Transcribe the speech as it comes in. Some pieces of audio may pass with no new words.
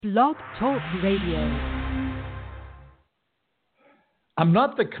Blog Talk Radio. I'm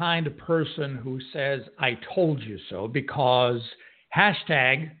not the kind of person who says, I told you so, because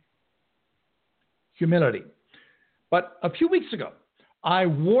hashtag humility. But a few weeks ago, I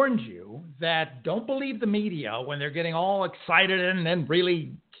warned you that don't believe the media when they're getting all excited and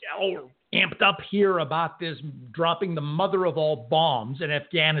really amped up here about this dropping the mother of all bombs in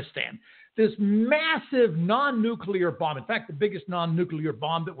Afghanistan. This massive non-nuclear bomb, in fact, the biggest non-nuclear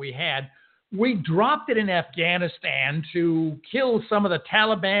bomb that we had, we dropped it in Afghanistan to kill some of the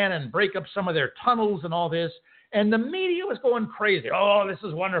Taliban and break up some of their tunnels and all this. And the media was going crazy. Oh, this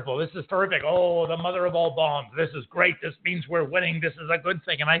is wonderful. This is terrific. Oh, the mother of all bombs. This is great. This means we're winning. This is a good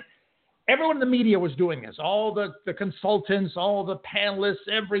thing. And everyone in the media was doing this. All the consultants, all the panelists,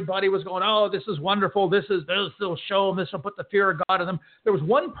 everybody was going, oh, this is wonderful. This will show them. This will put the fear of God in them. There was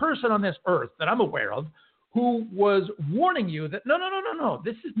one person on this earth that I'm aware of who was warning you that, no.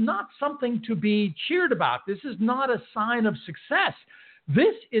 This is not something to be cheered about. This is not a sign of success.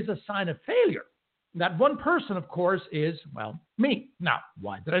 This is a sign of failure. That one person, of course, is, well, me. Now,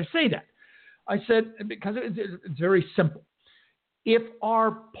 why did I say that? I said, because it's very simple. If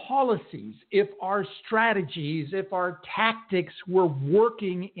our policies, if our strategies, if our tactics were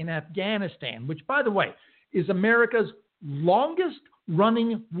working in Afghanistan, which, by the way, is America's longest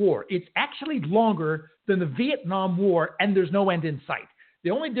running war. It's actually longer than the Vietnam War, and there's no end in sight. The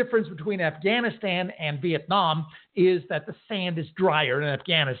only difference between Afghanistan and Vietnam is that the sand is drier in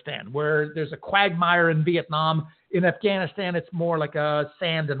Afghanistan, where there's a quagmire in Vietnam. In Afghanistan, it's more like a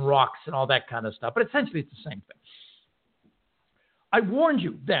sand and rocks and all that kind of stuff. But essentially, it's the same thing. I warned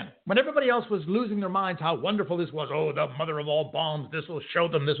you then, when everybody else was losing their minds how wonderful this was. Oh, the mother of all bombs. This will show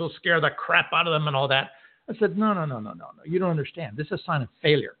them. This will scare the crap out of them and all that. I said, no. You don't understand. This is a sign of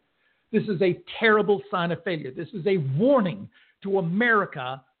failure. This is a terrible sign of failure. This is a warning to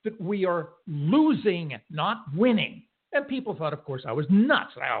America that we are losing, not winning. And people thought, of course, I was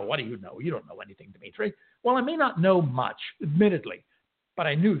nuts. Oh, what do you know? You don't know anything, Dimitri. Well, I may not know much, admittedly, but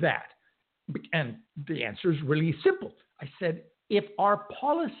I knew that. And the answer is really simple. I said, if our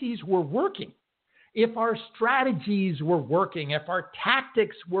policies were working, if our strategies were working, if our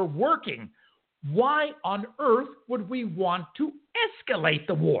tactics were working, why on earth would we want to escalate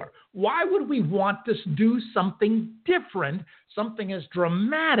the war? Why would we want to do something different, something as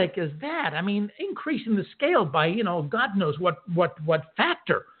dramatic as that? I mean, increasing the scale by, God knows what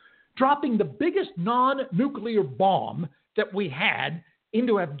factor. Dropping the biggest non-nuclear bomb that we had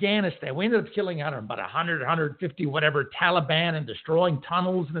into Afghanistan. We ended up killing, about 100, 150, whatever, Taliban and destroying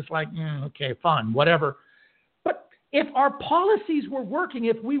tunnels. And it's like, okay, fine, whatever. But if our policies were working,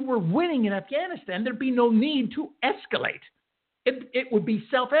 if we were winning in Afghanistan, there'd be no need to escalate. It would be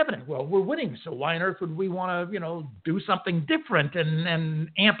self-evident. Well, we're winning, so why on earth would we want to, do something different and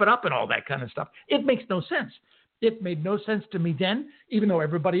amp it up and all that kind of stuff? It makes no sense. It made no sense to me then, even though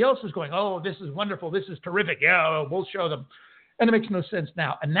everybody else was going, oh, this is wonderful, this is terrific, yeah, we'll show them. And it makes no sense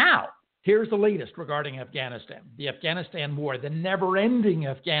now. And now, here's the latest regarding Afghanistan. The Afghanistan war, the never-ending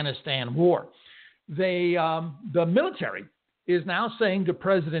Afghanistan war. The military is now saying to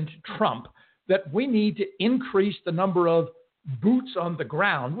President Trump that we need to increase the number of boots on the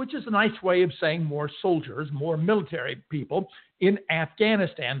ground, which is a nice way of saying more soldiers, more military people in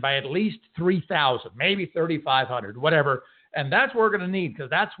Afghanistan by at least 3,000, maybe 3,500, whatever. And that's what we're going to need, because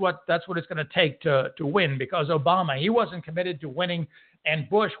that's what it's going to take to win, because Obama, he wasn't committed to winning, and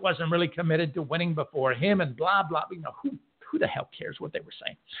Bush wasn't really committed to winning before him, and blah, blah. Who the hell cares what they were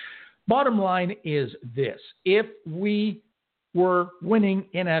saying? Bottom line is this. If we were winning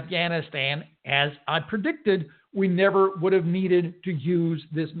in Afghanistan, as I predicted, we never would have needed to use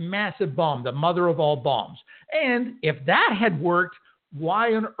this massive bomb, the mother of all bombs. And if that had worked,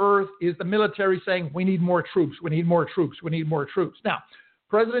 why on earth is the military saying we need more troops, we need more troops, we need more troops? Now,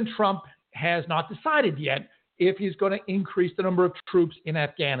 President Trump has not decided yet if he's going to increase the number of troops in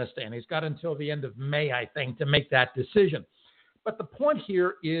Afghanistan. He's got until the end of May, I think, to make that decision. But the point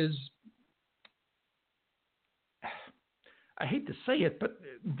here is, I hate to say it, but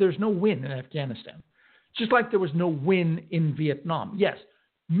there's no win in Afghanistan. Just like there was no win in Vietnam. Yes,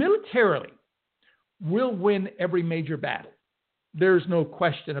 militarily, we'll win every major battle. There's no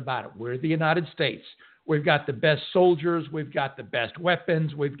question about it. We're the United States. We've got the best soldiers. We've got the best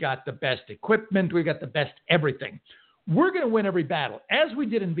weapons. We've got the best equipment. We've got the best everything. We're going to win every battle, as we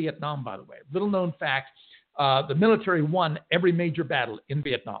did in Vietnam, by the way. Little known fact, the military won every major battle in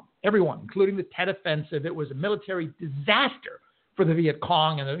Vietnam. Everyone, including the Tet Offensive. It was a military disaster for the Viet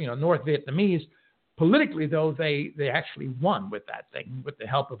Cong and the North Vietnamese. Politically, though, they actually won with that thing, with the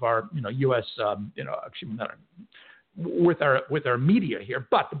help of our U.S. with our media here.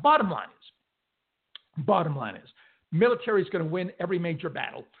 But the bottom line is, military is going to win every major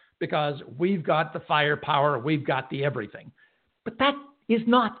battle because we've got the firepower, we've got the everything. But that is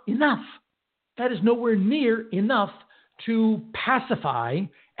not enough. That is nowhere near enough to pacify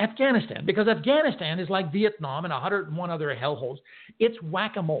Afghanistan, because Afghanistan is like Vietnam and 101 other hellholes. It's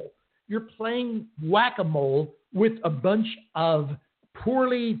whack-a-mole. You're playing whack-a-mole with a bunch of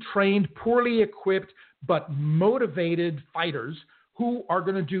poorly trained, poorly equipped, but motivated fighters who are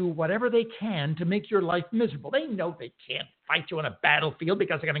going to do whatever they can to make your life miserable. They know they can't fight you on a battlefield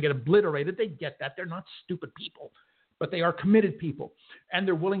because they're going to get obliterated. They get that. They're not stupid people, but they are committed people, and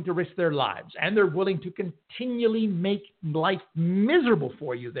they're willing to risk their lives, and they're willing to continually make life miserable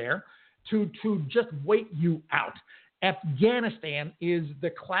for you there to just wait you out. Afghanistan is the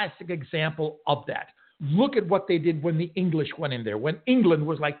classic example of that. Look at what they did when the English went in there, when England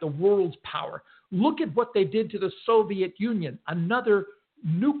was like the world's power. Look at what they did to the Soviet Union, another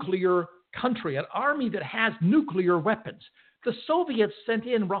nuclear country, an army that has nuclear weapons. The Soviets sent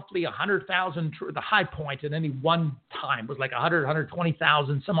in roughly 100,000, the high point at any one time was like 100,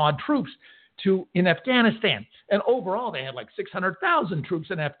 120,000 some odd troops in Afghanistan. And overall, they had like 600,000 troops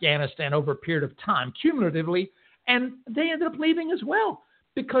in Afghanistan over a period of time, cumulatively. And they ended up leaving as well,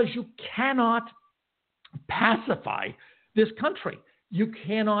 because you cannot pacify this country. You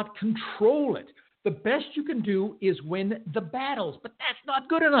cannot control it. The best you can do is win the battles, but that's not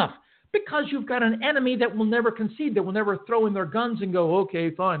good enough, because you've got an enemy that will never concede, that will never throw in their guns and go,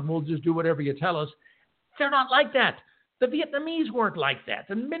 okay, fine, we'll just do whatever you tell us. They're not like that. The Vietnamese weren't like that.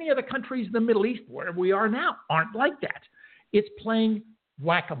 And many other countries in the Middle East, where we are now, aren't like that. It's playing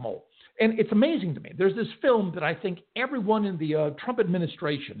whack-a-mole. And it's amazing to me. There's this film that I think everyone in the Trump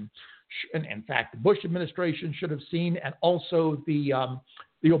administration, and in fact, the Bush administration should have seen, and also the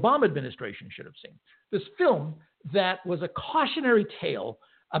Obama administration should have seen. This film that was a cautionary tale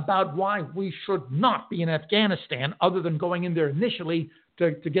about why we should not be in Afghanistan, other than going in there initially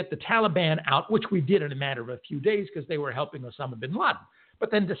to get the Taliban out, which we did in a matter of a few days because they were helping Osama bin Laden. But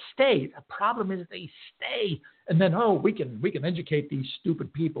then to stay, the problem is they stay, and then, we can educate these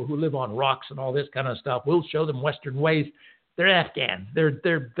stupid people who live on rocks and all this kind of stuff. We'll show them Western ways. They're Afghan.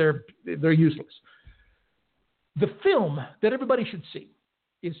 They're useless. The film that everybody should see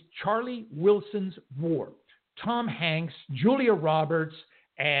is Charlie Wilson's War. Tom Hanks, Julia Roberts,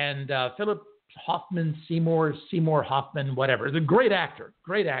 and Philip Hoffman, Seymour Hoffman, whatever. He's a great actor.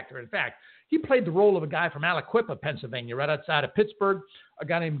 In fact, he played the role of a guy from Aliquippa, Pennsylvania, right outside of Pittsburgh, a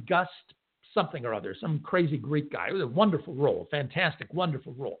guy named Gus something or other, some crazy Greek guy. It was a wonderful role, fantastic,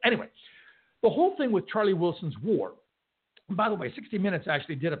 wonderful role. Anyway, the whole thing with Charlie Wilson's War, by the way, 60 Minutes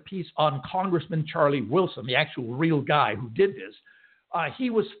actually did a piece on Congressman Charlie Wilson, the actual real guy who did this. He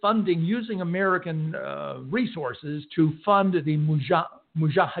was using American resources to fund the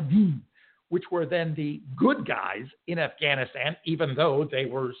Mujahideen, which were then the good guys in Afghanistan, even though they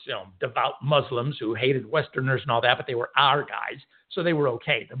were devout Muslims who hated Westerners and all that, but they were our guys, so they were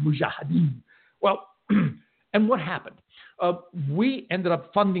okay, the Mujahideen. Well, and what happened? We ended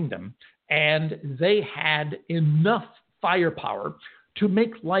up funding them, and they had enough firepower to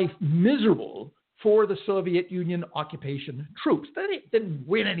make life miserable for the Soviet Union occupation troops. They didn't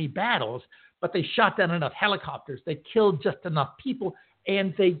win any battles, but they shot down enough helicopters. They killed just enough people,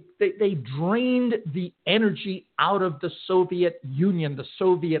 and they drained the energy out of the Soviet Union, the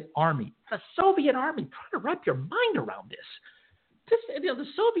Soviet Army. The Soviet Army, try to wrap your mind around this. The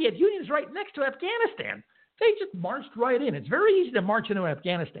Soviet Union is right next to Afghanistan. They just marched right in. It's very easy to march into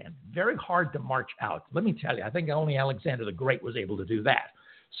Afghanistan. Very hard to march out. Let me tell you, I think only Alexander the Great was able to do that.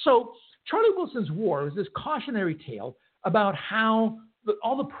 So Charlie Wilson's War is this cautionary tale about how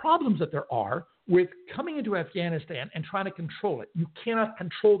all the problems that there are with coming into Afghanistan and trying to control it. You cannot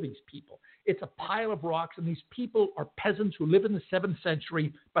control these people. It's a pile of rocks, and these people are peasants who live in the 7th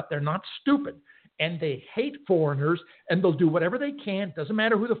century, but they're not stupid. And they hate foreigners, and they'll do whatever they can, doesn't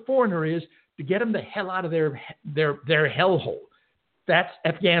matter who the foreigner is, to get them the hell out of their hellhole. That's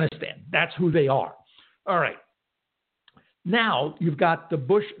Afghanistan. That's who they are. All right. Now you've got not the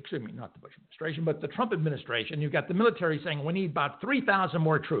Bush administration, but the Trump administration. You've got the military saying we need about 3,000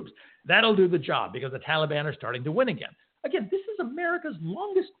 more troops. That'll do the job because the Taliban are starting to win again. Again, this is America's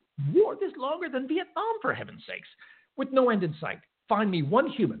longest war. This is longer than Vietnam, for heaven's sakes, with no end in sight. Find me one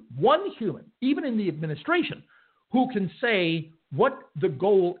human, even in the administration, who can say what the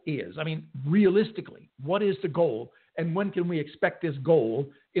goal is. I mean, realistically, what is the goal? And when can we expect this goal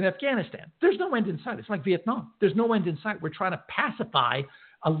in Afghanistan? There's no end in sight. It's like Vietnam. There's no end in sight. We're trying to pacify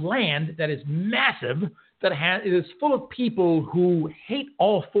a land that is massive, that is full of people who hate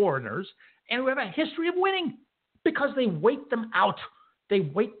all foreigners, and who have a history of winning. because they wait them out. They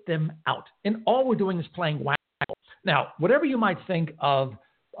wait them out. And all we're doing is playing whack-a-mole. Now, whatever you might think of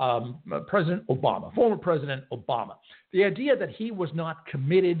President Obama, former President Obama, the idea that he was not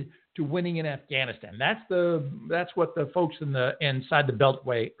committed to winning in Afghanistan, that's what the folks inside the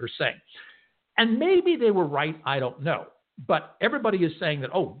Beltway are saying. And maybe they were right, I don't know. But everybody is saying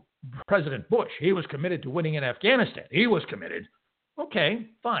that, President Bush, he was committed to winning in Afghanistan. He was committed. Okay,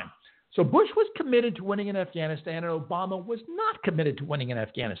 fine. So Bush was committed to winning in Afghanistan, and Obama was not committed to winning in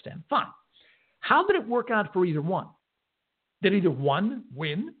Afghanistan. Fine. How did it work out for either one? Did either one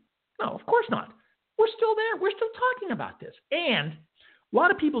win? No, of course not. We're still there. We're still talking about this. And a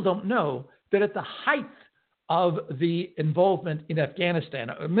lot of people don't know that at the height of the involvement in Afghanistan,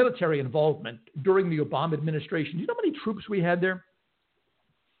 military involvement during the Obama administration, you know how many troops we had there?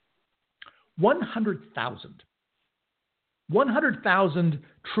 100,000. 100,000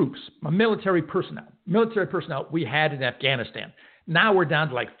 troops, military personnel we had in Afghanistan. Now we're down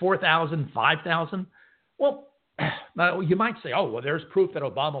to like 4,000, 5,000. Well, now you might say, there's proof that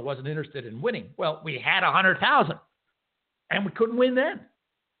Obama wasn't interested in winning. Well, we had 100,000 and we couldn't win then.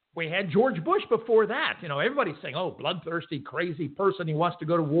 We had George Bush before that. Everybody's saying, bloodthirsty, crazy person. He wants to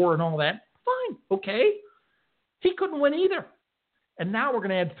go to war and all that. Fine. Okay. He couldn't win either. And now we're going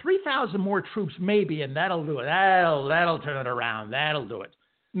to add 3,000 more troops maybe, and that'll do it. That'll turn it around. That'll do it.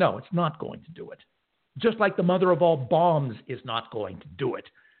 No, it's not going to do it. Just like the mother of all bombs is not going to do it.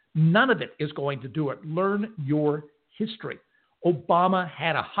 None of it is going to do it. Learn your history. Obama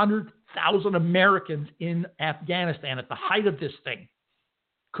had 100,000 Americans in Afghanistan at the height of this thing.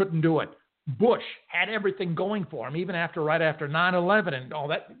 Couldn't do it. Bush had everything going for him, even right after 9/11 and all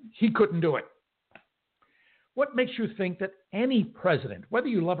that. He couldn't do it. What makes you think that any president, whether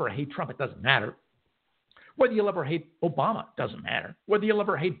you love or hate Trump, it doesn't matter. Whether you love or hate Obama, doesn't matter. Whether you love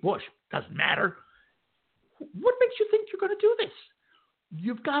or hate Bush, doesn't matter. What makes you think you're going to do this?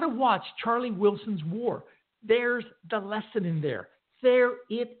 You've got to watch Charlie Wilson's War. There's the lesson in there. There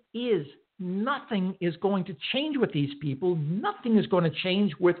it is. Nothing is going to change with these people. Nothing is going to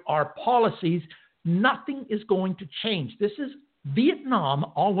change with our policies. Nothing is going to change. This is Vietnam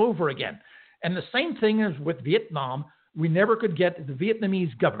all over again. And the same thing as with Vietnam, we never could get the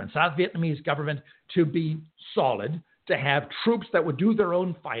Vietnamese government, South Vietnamese government, to be solid, to have troops that would do their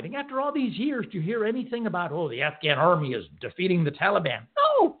own fighting. After all these years, do you hear anything about, the Afghan army is defeating the Taliban?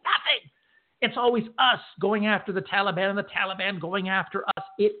 No, nothing. It's always us going after the Taliban and the Taliban going after us.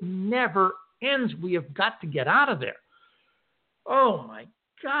 It never ends. We have got to get out of there. Oh, my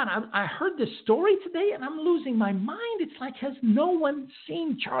God, I heard this story today and I'm losing my mind. It's like, has no one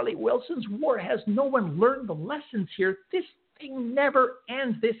seen Charlie Wilson's War? Has no one learned the lessons here? This thing never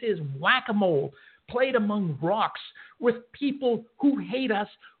ends. This is whack-a-mole played among rocks with people who hate us,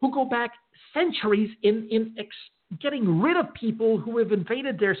 who go back centuries in getting rid of people who have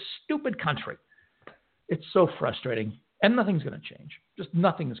invaded their stupid country. It's so frustrating. And nothing's going to change. Just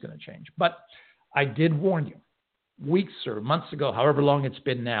nothing is going to change. But I did warn you weeks or months ago, however long it's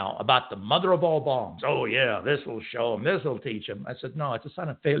been now, about the mother of all bombs. Oh, yeah, this will show them. This will teach them. I said, no, it's a sign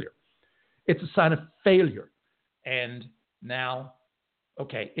of failure. It's a sign of failure. And now,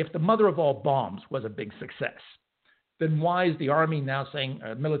 okay, if the mother of all bombs was a big success, then why is the army now saying,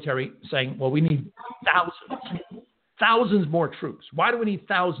 military saying, well, we need thousands more troops. Why do we need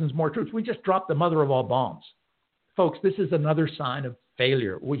thousands more troops? We just dropped the mother of all bombs. Folks, this is another sign of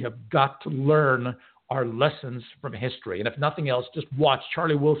failure. We have got to learn our lessons from history. And if nothing else, just watch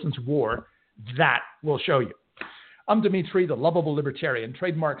Charlie Wilson's War. That will show you. I'm Dimitri, the lovable libertarian,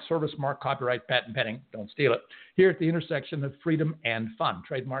 trademark, service mark, copyright, patent pending. Don't steal it. Here at the intersection of freedom and fun.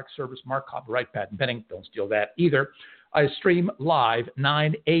 Trademark, service mark, copyright, patent pending. Don't steal that either. I stream live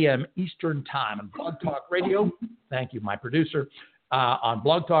 9 a.m. Eastern Time on Blog Talk Radio. Thank you, my producer. On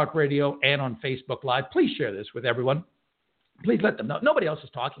Blog Talk Radio and on Facebook Live. Please share this with everyone. Please let them know. Nobody else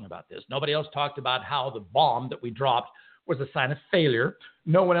is talking about this. Nobody else talked about how the bomb that we dropped was a sign of failure.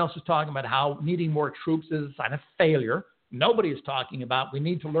 No one else is talking about how needing more troops is a sign of failure. Nobody is talking about we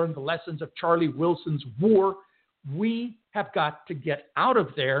need to learn the lessons of Charlie Wilson's War. We have got to get out of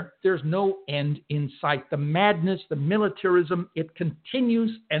there. There's no end in sight. The madness, the militarism, it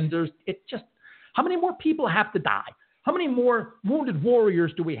continues, and how many more people have to die? How many more wounded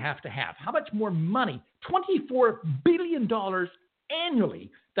warriors do we have to have? How much more money? $24 billion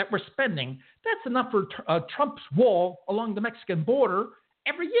annually that we're spending. That's enough for Trump's wall along the Mexican border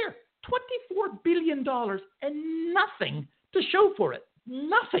every year. $24 billion and nothing to show for it.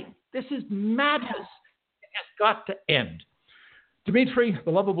 Nothing. This is madness. It has got to end. Dimitri,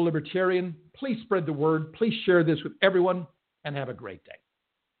 the lovable libertarian, please spread the word. Please share this with everyone and have a great day.